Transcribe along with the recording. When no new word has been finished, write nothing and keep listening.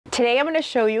Today I'm going to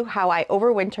show you how I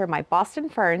overwinter my Boston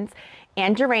ferns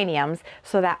and geraniums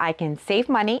so that I can save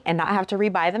money and not have to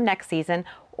rebuy them next season,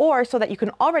 or so that you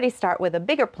can already start with a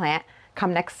bigger plant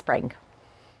come next spring.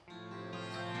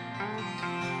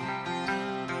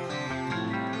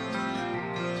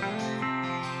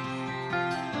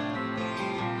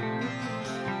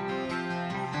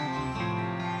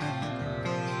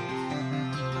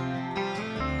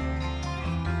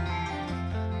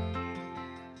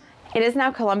 It is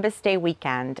now Columbus Day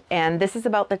weekend, and this is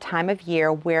about the time of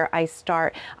year where I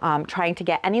start trying to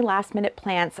get any last-minute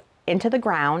plants into the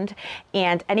ground,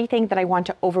 and anything that I want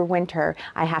to overwinter,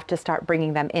 I have to start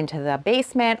bringing them into the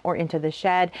basement or into the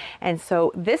shed. And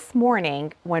so this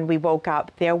morning when we woke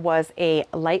up, there was a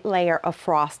light layer of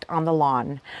frost on the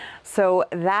lawn. So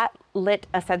that lit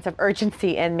a sense of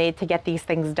urgency in me to get these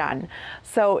things done.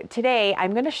 So today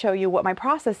I'm going to show you what my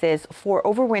process is for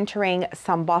overwintering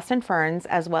some Boston ferns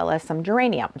as well as some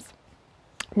geraniums.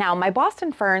 Now, my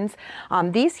Boston ferns,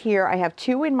 these here, I have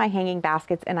 2 in my hanging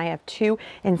baskets and I have 2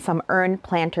 in some urn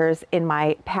planters in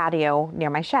my patio near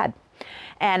my shed.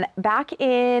 And back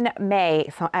in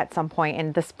May, at some point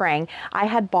in the spring, I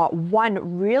had bought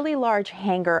one really large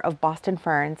hanger of Boston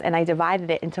ferns and I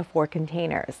divided it into 4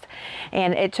 containers.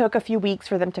 And it took a few weeks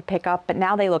for them to pick up, but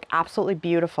now they look absolutely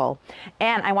beautiful.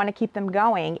 And I want to keep them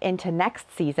going into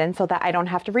next season so that I don't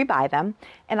have to rebuy them.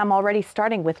 And I'm already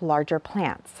starting with larger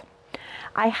plants.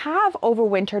 I have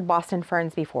overwintered Boston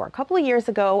ferns before. A couple of years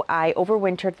ago, I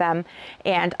overwintered them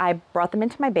and I brought them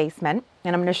into my basement,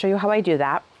 and I'm going to show you how I do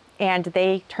that. And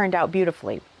they turned out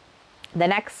beautifully. The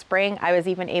next spring, I was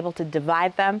even able to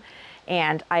divide them,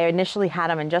 and I initially had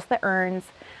them in just the urns.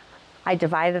 I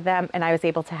divided them and I was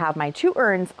able to have my 2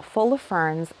 urns full of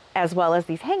ferns as well as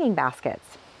these hanging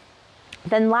baskets.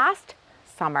 Then last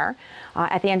summer,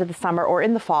 at the end of the summer, or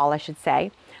in the fall, I should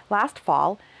say, last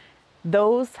fall,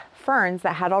 those ferns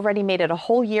that had already made it a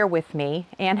whole year with me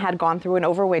and had gone through an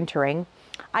overwintering,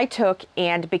 I took,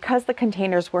 and because the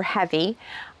containers were heavy,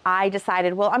 I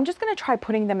decided, well, I'm just going to try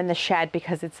putting them in the shed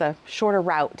because it's a shorter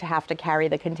route to have to carry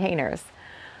the containers.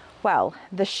 Well,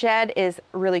 the shed is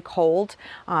really cold.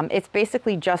 It's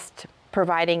basically just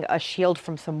providing a shield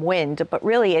from some wind, but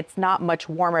really it's not much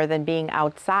warmer than being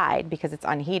outside because it's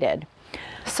unheated.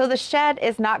 So the shed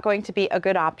is not going to be a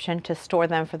good option to store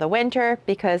them for the winter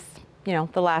because, you know,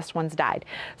 the last ones died.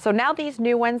 So now these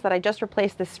new ones that I just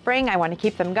replaced this spring, I want to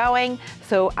keep them going.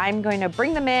 So I'm going to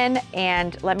bring them in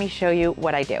and let me show you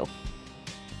what I do.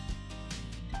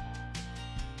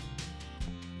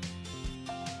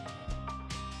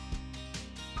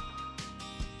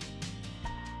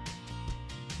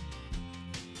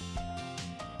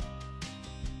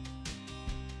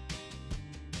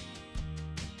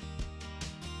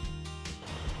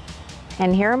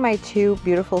 And here are my 2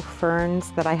 beautiful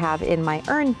ferns that I have in my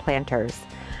urn planters.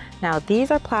 Now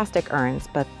these are plastic urns,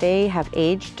 but they have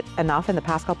aged enough in the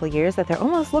past couple of years that they're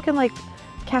almost looking like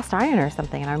cast iron or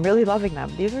something, and I'm really loving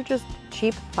them. These are just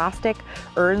cheap plastic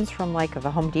urns from like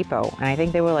the Home Depot, and I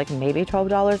think they were like maybe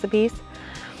 $12 a piece,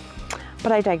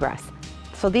 but I digress.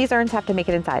 So these urns have to make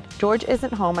it inside. George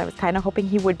isn't home. I was kind of hoping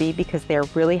he would be because they're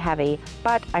really heavy,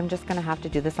 but I'm just gonna have to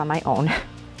do this on my own.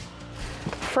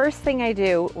 First thing I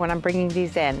do when I'm bringing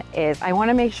these in is I want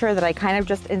to make sure that I kind of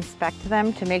just inspect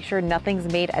them to make sure nothing's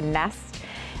made a nest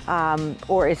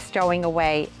or is stowing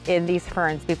away in these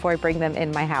ferns before I bring them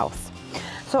in my house.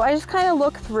 So I just kind of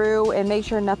look through and make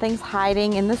sure nothing's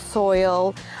hiding in the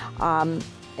soil, and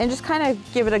just kind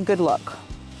of give it a good look.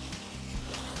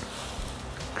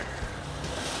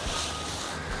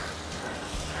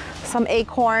 Some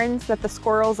acorns that the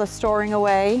squirrels are storing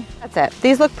away. That's it.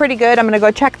 These look pretty good. I'm going to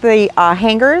go check the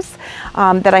hangers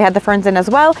that I had the ferns in as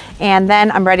well, and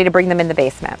then I'm ready to bring them in the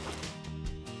basement.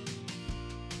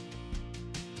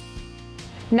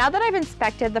 Now that I've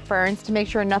inspected the ferns to make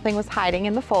sure nothing was hiding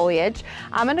in the foliage,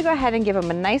 I'm going to go ahead and give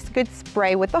them a nice good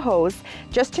spray with the hose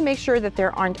just to make sure that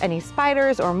there aren't any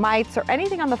spiders or mites or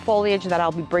anything on the foliage that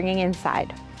I'll be bringing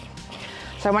inside.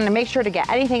 So I want to make sure to get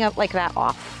anything like that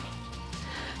off.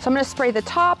 So I'm going to spray the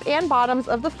top and bottoms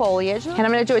of the foliage, and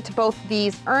I'm going to do it to both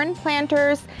these urn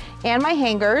planters and my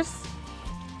hangers.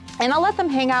 And I'll let them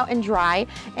hang out and dry,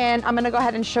 and I'm going to go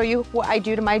ahead and show you what I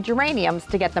do to my geraniums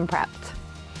to get them prepped.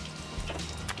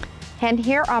 And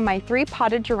here are my 3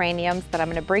 potted geraniums that I'm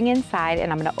going to bring inside,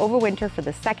 and I'm going to overwinter for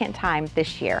the 2nd time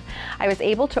this year. I was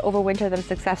able to overwinter them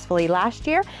successfully last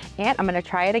year, and I'm going to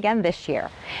try it again this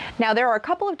year. Now there are a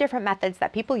couple of different methods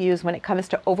that people use when it comes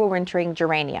to overwintering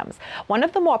geraniums. One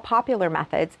of the more popular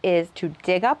methods is to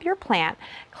dig up your plant,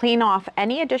 clean off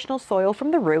any additional soil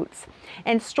from the roots,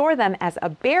 and store them as a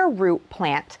bare root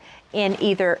plant in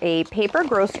either a paper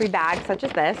grocery bag such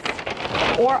as this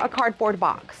or a cardboard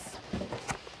box.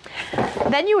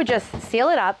 Then you would just seal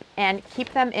it up and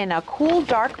keep them in a cool,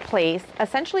 dark place,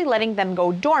 essentially letting them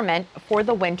go dormant for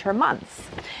the winter months.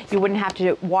 You wouldn't have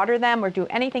to water them or do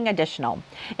anything additional.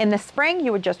 In the spring,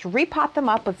 you would just repot them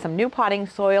up with some new potting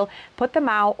soil, put them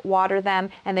out, water them,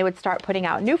 and they would start putting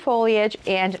out new foliage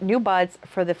and new buds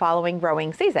for the following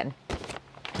growing season.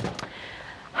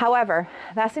 However,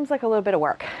 that seems like a little bit of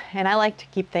work, and I like to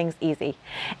keep things easy.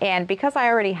 And because I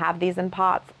already have these in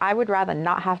pots, I would rather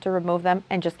not have to remove them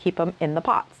and just keep them in the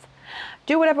pots.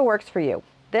 Do whatever works for you.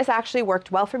 This actually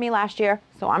worked well for me last year,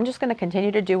 so I'm just going to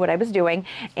continue to do what I was doing,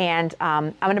 and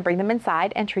I'm going to bring them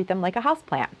inside and treat them like a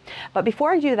houseplant. But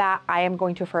before I do that, I am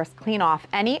going to first clean off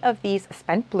any of these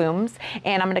spent blooms,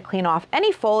 and I'm going to clean off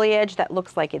any foliage that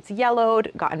looks like it's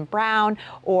yellowed, gotten brown,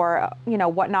 or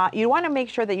whatnot. You want to make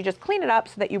sure that you just clean it up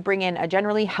so that you bring in a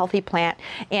generally healthy plant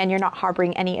and you're not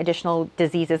harboring any additional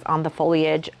diseases on the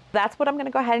foliage. That's what I'm going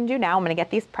to go ahead and do now. I'm going to get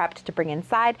these prepped to bring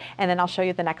inside, and then I'll show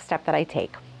you the next step that I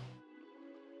take.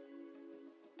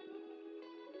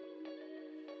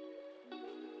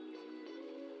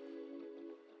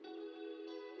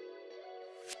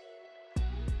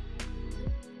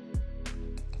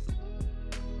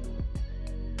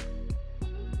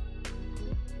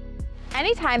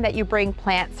 Anytime that you bring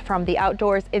plants from the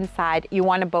outdoors inside, you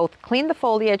want to both clean the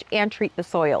foliage and treat the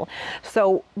soil.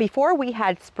 So before we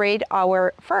had sprayed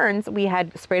our ferns, we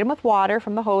had sprayed them with water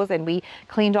from the hose and we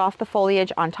cleaned off the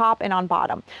foliage on top and on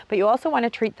bottom. But you also want to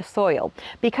treat the soil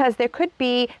because there could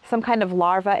be some kind of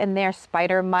larva in there,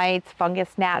 spider mites, fungus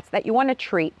gnats that you want to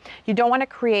treat. You don't want to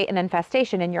create an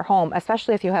infestation in your home,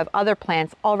 especially if you have other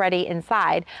plants already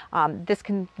inside. This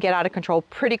can get out of control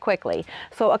pretty quickly.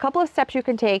 So a couple of steps you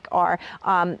can take are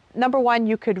number one,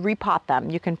 you could repot them.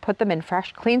 You can put them in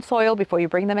fresh, clean soil before you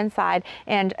bring them inside,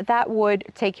 and that would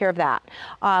take care of that.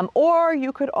 Or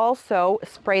you could also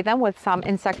spray them with some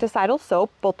insecticidal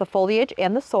soap, both the foliage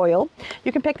and the soil.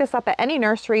 You can pick this up at any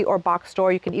nursery or box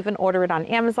store. You can even order it on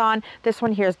Amazon. This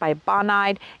one here is by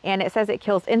Bonide, and it says it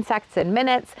kills insects in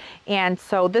minutes. And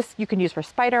so this you can use for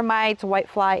spider mites,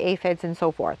 whitefly, aphids, and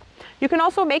so forth. You can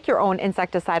also make your own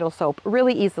insecticidal soap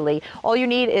really easily. All you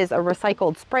need is a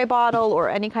recycled spray bottle or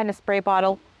any kind of spray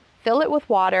bottle. Fill it with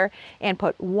water and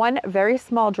put one very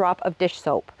small drop of dish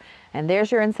soap. And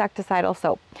there's your insecticidal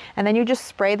soap. And then you just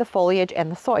spray the foliage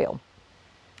and the soil.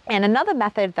 And another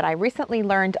method that I recently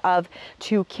learned of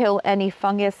to kill any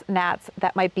fungus gnats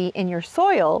that might be in your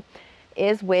soil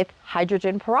is with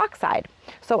hydrogen peroxide.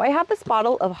 So I have this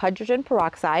bottle of hydrogen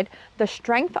peroxide. The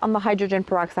strength on the hydrogen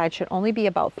peroxide should only be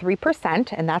about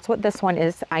 3%, and that's what this one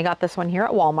is. I got this one here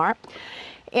at Walmart.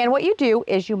 And what you do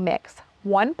is you mix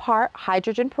 1 part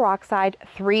hydrogen peroxide,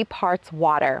 3 parts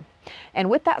water. And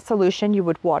with that solution, you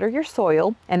would water your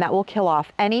soil, and that will kill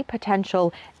off any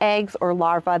potential eggs or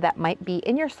larvae that might be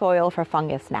in your soil for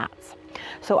fungus gnats.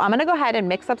 So I'm going to go ahead and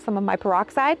mix up some of my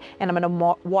peroxide, and I'm going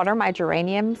to water my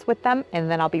geraniums with them,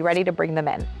 and then I'll be ready to bring them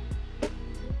in.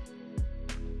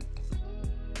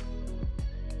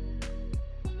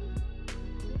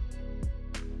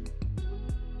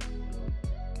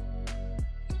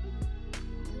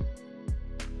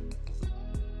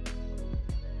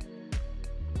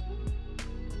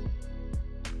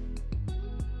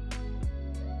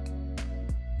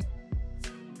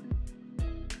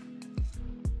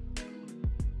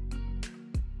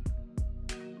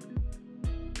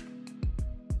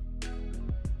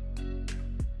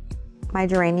 My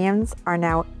geraniums are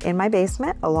now in my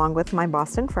basement along with my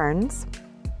Boston ferns,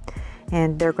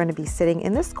 and they're going to be sitting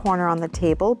in this corner on the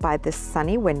table by this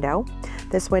sunny window.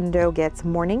 This window gets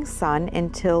morning sun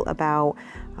until about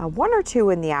 1 or 2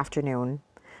 in the afternoon,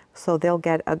 so they'll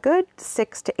get a good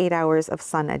 6 to 8 hours of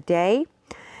sun a day.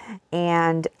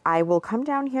 And I will come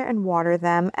down here and water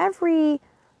them every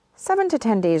 7 to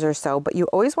 10 days or so, but you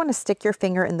always want to stick your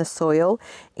finger in the soil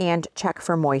and check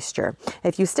for moisture.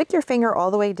 If you stick your finger all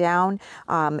the way down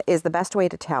is the best way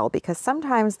to tell, because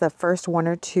sometimes the first 1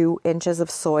 or 2 inches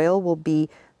of soil will be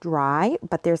dry,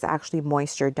 but there's actually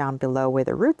moisture down below where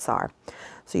the roots are.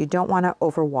 So you don't want to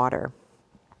overwater.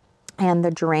 And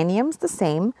the geraniums the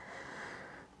same.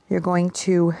 You're going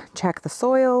to check the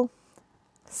soil,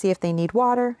 see if they need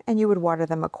water, and you would water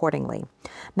them accordingly.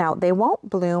 Now, they won't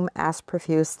bloom as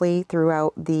profusely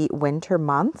throughout the winter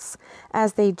months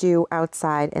as they do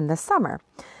outside in the summer.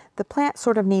 The plant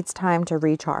sort of needs time to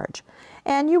recharge,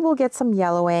 and you will get some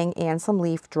yellowing and some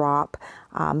leaf drop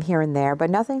here and there, but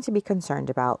nothing to be concerned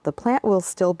about. The plant will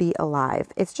still be alive.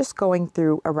 It's just going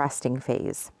through a resting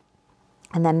phase.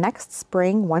 And then next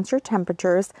spring, once your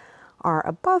temperatures are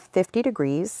above 50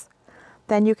 degrees,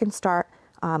 then you can start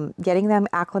getting them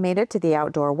acclimated to the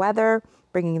outdoor weather,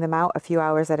 bringing them out a few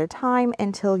hours at a time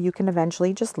until you can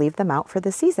eventually just leave them out for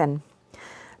the season.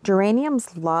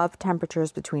 Geraniums love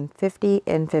temperatures between 50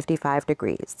 and 55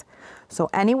 degrees. So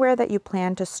anywhere that you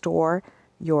plan to store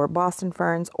your Boston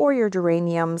ferns or your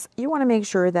geraniums, you want to make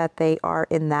sure that they are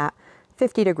in that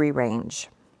 50-degree range.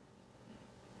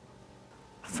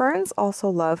 Ferns also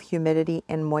love humidity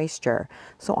and moisture.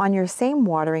 So on your same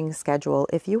watering schedule,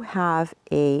 if you have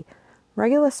a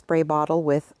regular spray bottle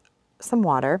with some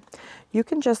water, you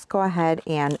can just go ahead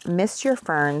and mist your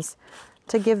ferns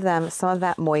to give them some of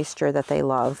that moisture that they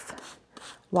love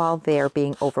while they're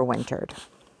being overwintered.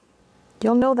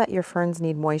 You'll know that your ferns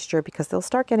need moisture because they'll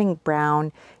start getting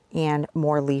brown and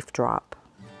more leaf drop.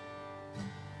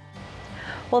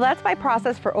 Well, that's my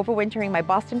process for overwintering my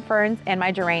Boston ferns and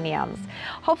my geraniums.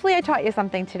 Hopefully I taught you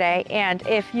something today, and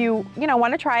if you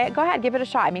want to try it, go ahead, give it a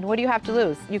shot. I mean, what do you have to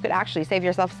lose? You could actually save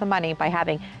yourself some money by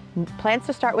having plants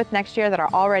to start with next year that are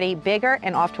already bigger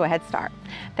and off to a head start.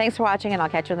 Thanks for watching, and I'll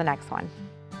catch you in the next one.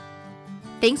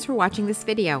 Thanks for watching this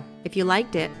video. If you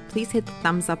liked it, please hit the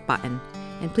thumbs up button,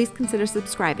 and please consider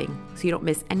subscribing so you don't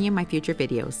miss any of my future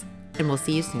videos. And we'll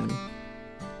see you soon.